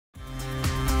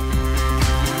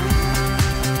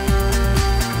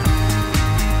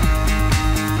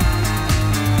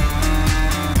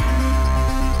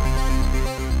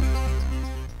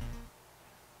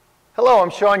Hello,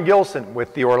 I'm Sean Gilson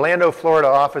with the Orlando, Florida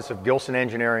office of Gilson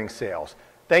Engineering Sales.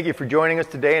 Thank you for joining us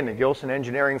today in the Gilson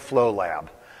Engineering Flow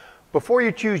Lab. Before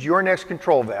you choose your next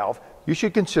control valve, you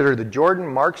should consider the Jordan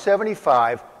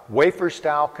MK75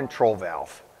 Wafer-style control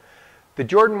valve. The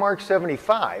Jordan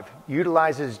MK75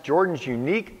 utilizes Jordan's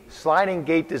unique sliding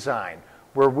gate design,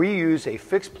 where we use a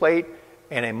fixed plate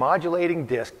and a modulating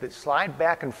disc that slide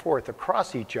back and forth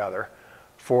across each other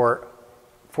for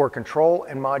control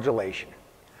and modulation.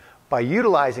 By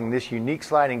utilizing this unique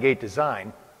sliding gate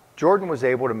design, Jordan was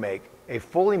able to make a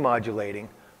fully modulating,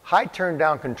 high turn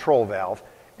down control valve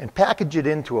and package it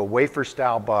into a wafer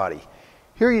style body.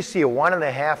 Here you see a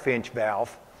 1.5 inch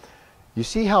valve. You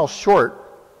see how short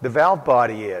the valve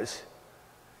body is.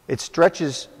 It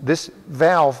stretches, this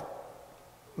valve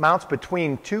mounts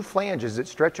between two flanges that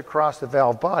stretch across the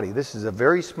valve body. This is a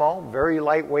very small, very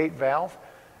lightweight valve,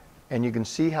 and you can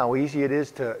see how easy it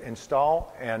is to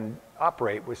install and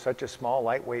operate with such a small,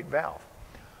 lightweight valve.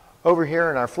 Over here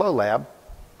in our flow lab,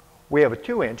 we have a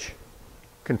 2-inch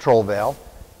control valve.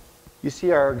 You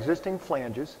see our existing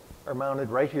flanges are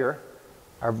mounted right here.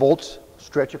 Our bolts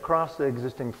stretch across the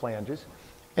existing flanges,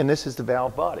 and this is the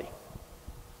valve body.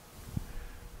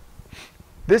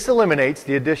 This eliminates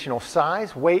the additional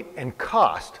size, weight, and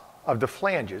cost of the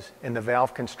flanges in the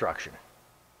valve construction.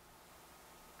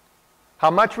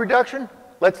 How much reduction?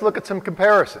 Let's look at some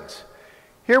comparisons.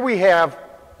 Here we have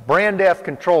brand F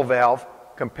control valve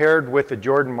compared with the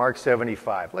Jordan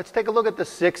MK75. Let's take a look at the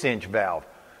 6-inch valve.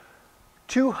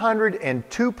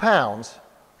 202 pounds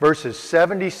versus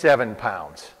 77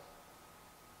 pounds.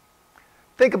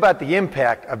 Think about the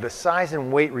impact of the size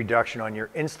and weight reduction on your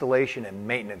installation and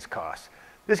maintenance costs.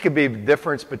 This could be the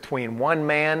difference between one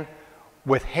man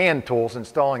with hand tools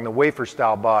installing the wafer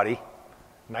style body,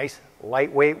 nice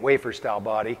lightweight wafer style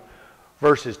body,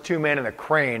 versus 2 men in a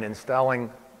crane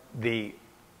installing the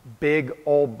big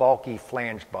old bulky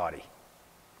flange body.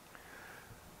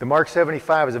 The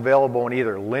MK75 is available in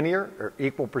either linear or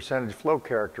equal percentage flow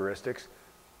characteristics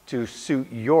to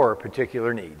suit your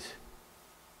particular needs.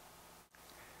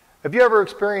 Have you ever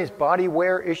experienced body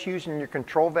wear issues in your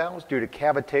control valves due to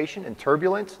cavitation and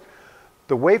turbulence?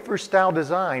 The wafer style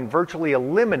design virtually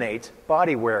eliminates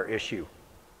body wear issue.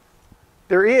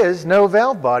 There is no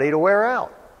valve body to wear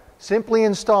out. Simply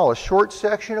install a short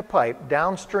section of pipe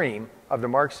downstream of the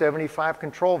MK75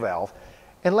 control valve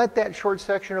and let that short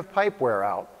section of pipe wear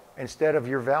out instead of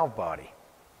your valve body.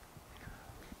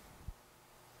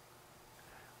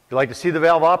 Would you like to see the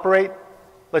valve operate?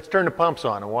 Let's turn the pumps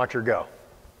on and watch her go.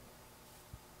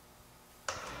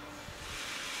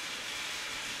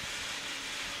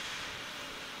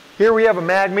 Here we have a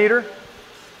mag meter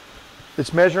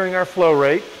that's measuring our flow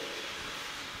rate.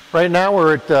 Right now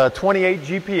we're at 28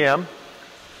 GPM. I'm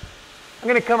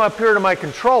going to come up here to my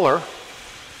controller,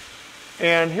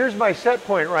 and here's my set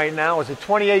point right now is at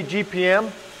 28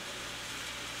 GPM.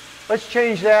 Let's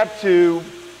change that to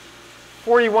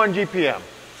 41 GPM.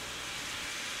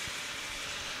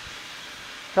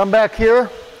 Come back here,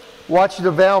 watch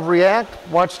the valve react,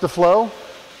 watch the flow.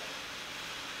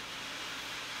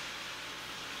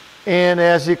 And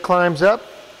as it climbs up,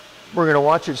 we're going to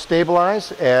watch it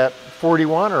stabilize at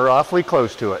 41 or awfully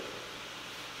close to it.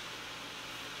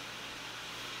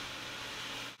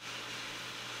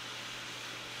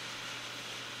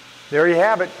 There you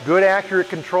have it, good accurate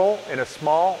control in a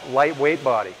small, lightweight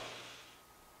body.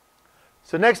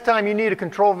 So next time you need a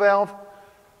control valve,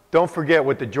 don't forget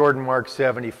what the Jordan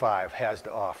MK75 has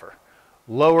to offer.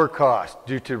 Lower cost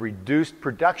due to reduced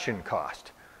production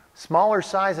cost. Smaller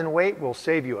size and weight will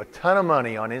save you a ton of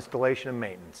money on installation and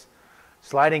maintenance.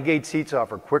 Sliding gate seats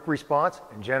offer quick response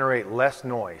and generate less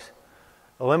noise.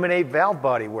 Eliminate valve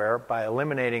body wear by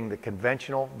eliminating the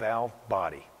conventional valve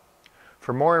body.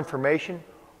 For more information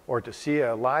or to see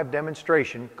a live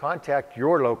demonstration, contact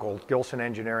your local Gilson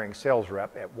Engineering sales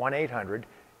rep at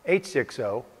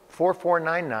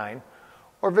 1-800-860-4499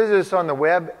 or visit us on the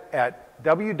web at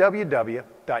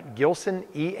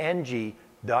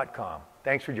www.gilsoneng.com.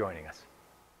 Thanks for joining us.